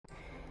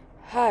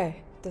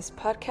Hi, this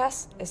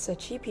podcast is a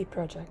GP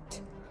project.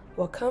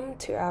 Welcome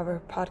to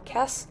our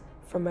podcast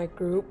from my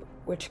group,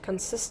 which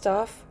consists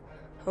of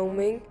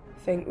Hongming,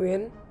 Feng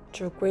Yuan,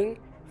 Zhuqing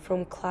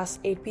from Class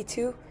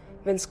 8B2,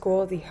 Vin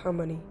School The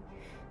Harmony.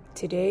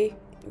 Today,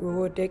 we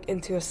will dig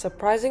into a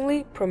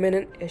surprisingly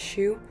prominent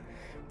issue,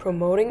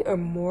 promoting a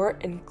more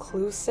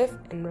inclusive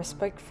and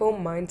respectful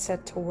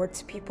mindset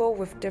towards people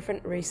with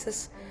different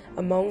races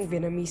among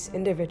Vietnamese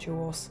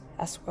individuals,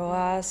 as well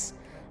as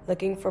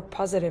looking for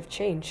positive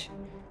change.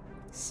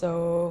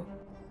 So,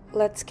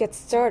 let's get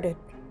started.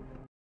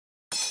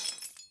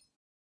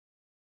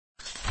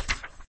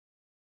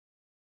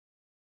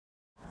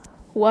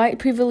 White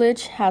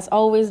privilege has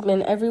always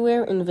been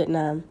everywhere in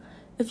Vietnam.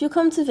 If you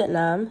come to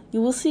Vietnam,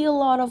 you will see a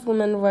lot of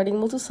women riding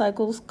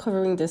motorcycles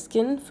covering their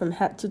skin from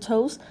head to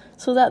toes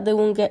so that they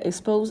won't get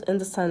exposed in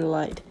the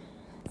sunlight.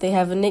 They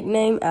have a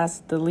nickname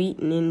as the Lead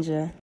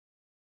Ninja.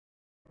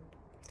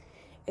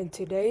 In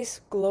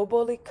today's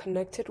globally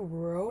connected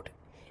world,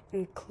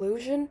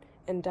 inclusion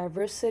and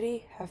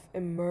diversity have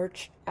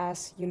emerged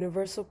as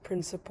universal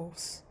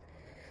principles.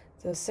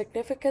 The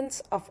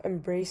significance of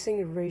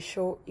embracing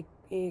racial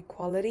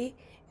equality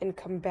and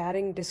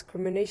combating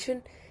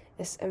discrimination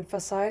is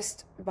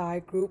emphasized by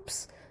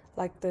groups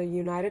like the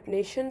United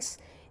Nations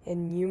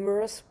and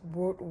numerous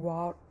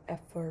worldwide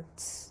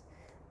efforts.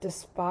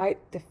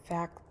 Despite the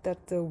fact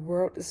that the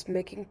world is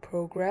making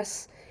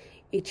progress,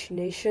 each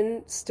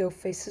nation still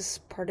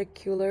faces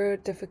particular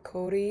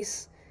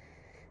difficulties.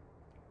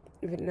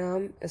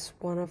 Vietnam is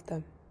one of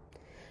them.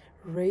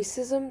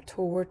 Racism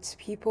towards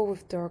people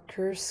with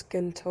darker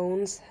skin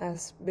tones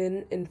has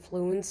been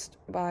influenced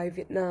by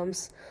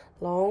Vietnam's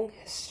long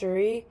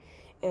history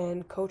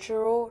and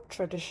cultural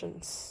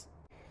traditions,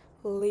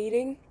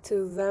 leading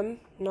to them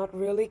not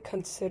really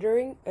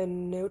considering a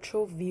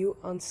neutral view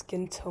on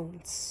skin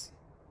tones.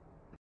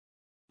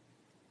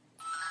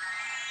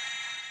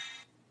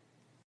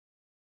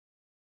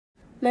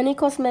 Many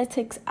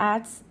cosmetics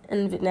ads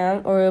in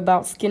Vietnam are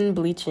about skin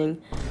bleaching.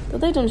 Though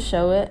they don't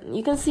show it,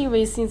 you can see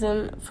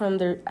racism from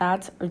their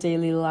ads or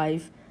daily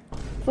life.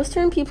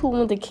 Western people,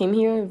 when they came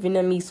here,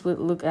 Vietnamese would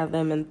look at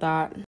them and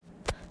thought,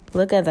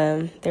 "Look at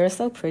them, they're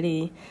so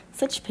pretty,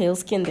 such pale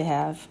skin they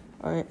have,"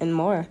 and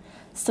more.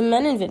 Some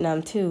men in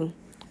Vietnam too,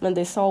 when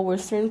they saw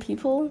Western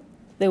people,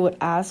 they would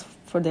ask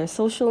for their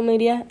social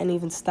media and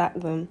even stalk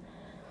them,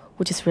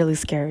 which is really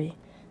scary.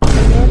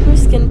 Some darker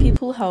skinned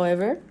people,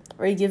 however,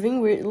 are giving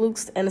weird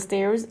looks and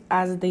stares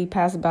as they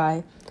pass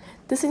by.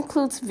 This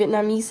includes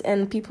Vietnamese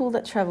and people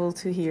that travel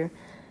to here.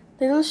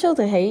 They don't show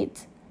the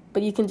hate,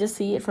 but you can just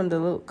see it from the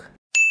look.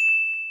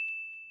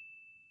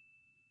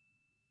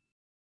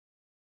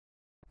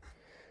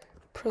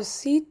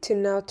 Proceed to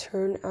now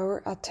turn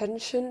our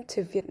attention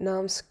to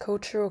Vietnam's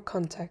cultural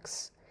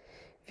context.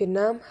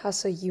 Vietnam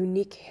has a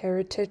unique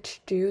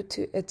heritage due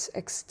to its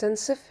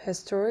extensive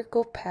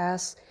historical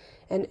past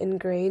and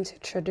ingrained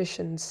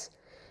traditions,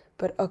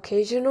 but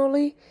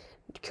occasionally,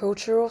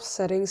 cultural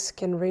settings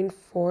can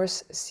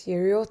reinforce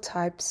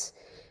stereotypes,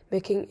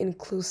 making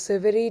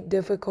inclusivity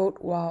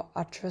difficult while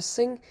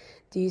addressing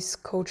these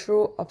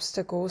cultural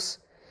obstacles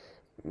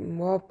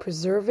while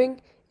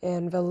preserving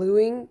and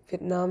valuing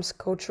Vietnam's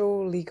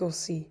cultural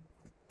legacy.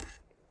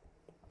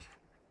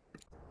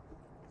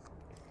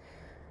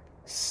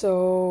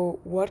 So,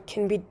 what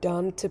can be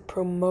done to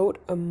promote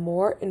a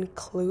more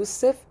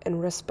inclusive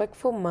and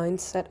respectful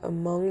mindset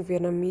among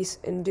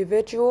Vietnamese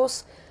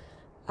individuals?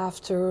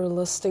 After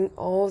listing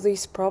all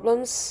these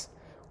problems,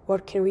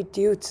 what can we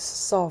do to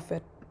solve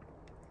it?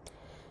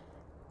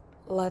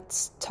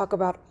 Let's talk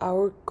about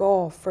our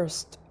goal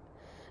first.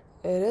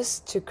 It is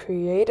to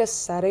create a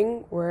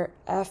setting where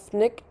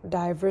ethnic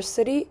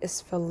diversity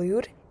is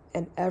valued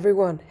and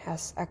everyone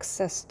has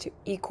access to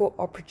equal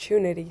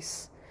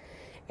opportunities.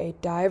 A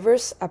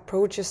diverse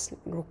approach is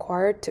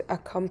required to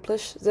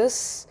accomplish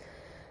this,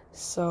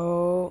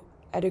 so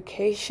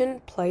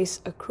education plays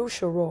a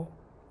crucial role.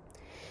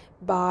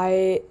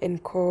 By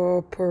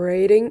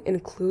incorporating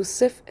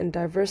inclusive and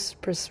diverse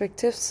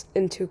perspectives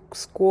into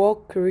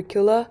school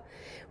curricula,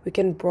 we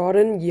can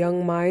broaden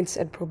young minds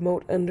and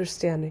promote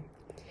understanding.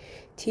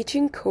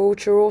 Teaching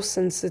cultural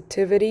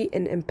sensitivity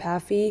and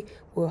empathy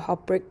will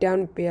help break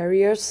down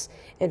barriers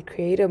and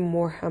create a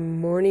more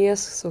harmonious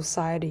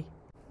society.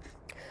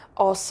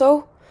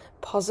 Also,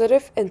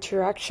 positive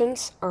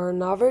interactions are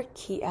another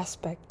key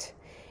aspect.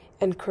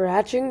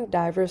 Encouraging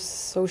diverse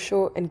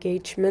social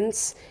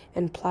engagements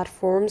and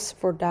platforms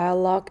for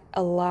dialogue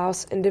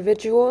allows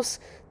individuals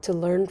to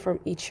learn from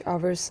each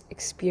other's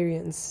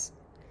experience.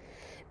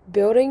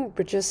 Building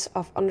bridges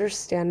of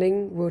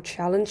understanding will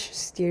challenge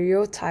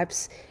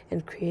stereotypes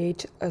and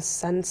create a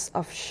sense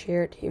of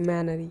shared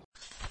humanity.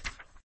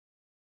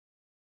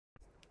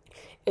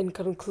 In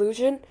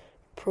conclusion,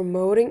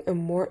 promoting a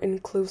more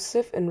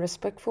inclusive and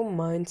respectful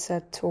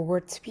mindset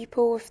towards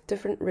people with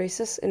different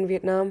races in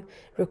Vietnam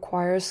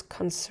requires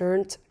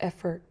concerted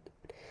effort.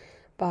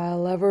 By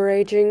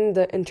leveraging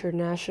the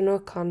international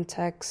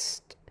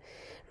context,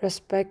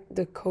 respect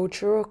the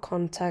cultural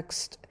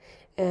context,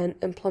 and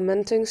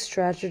implementing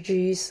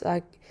strategies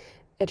like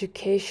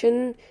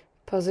education,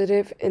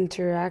 positive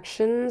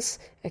interactions,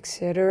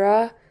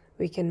 etc.,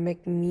 we can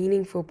make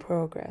meaningful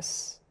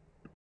progress.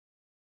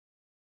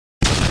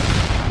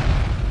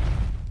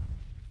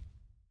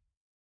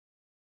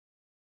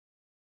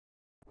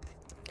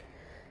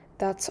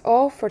 That's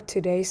all for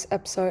today's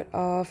episode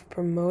of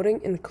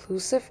Promoting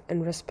Inclusive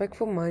and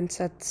Respectful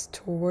Mindsets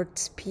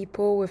towards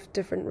people with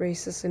different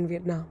races in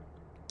Vietnam.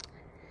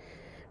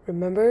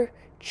 Remember,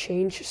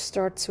 change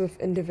starts with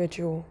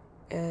individual,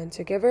 and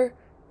together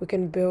we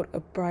can build a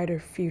brighter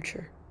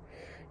future.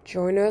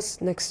 Join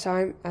us next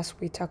time as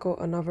we tackle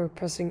another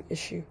pressing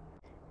issue.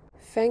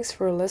 Thanks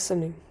for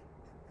listening.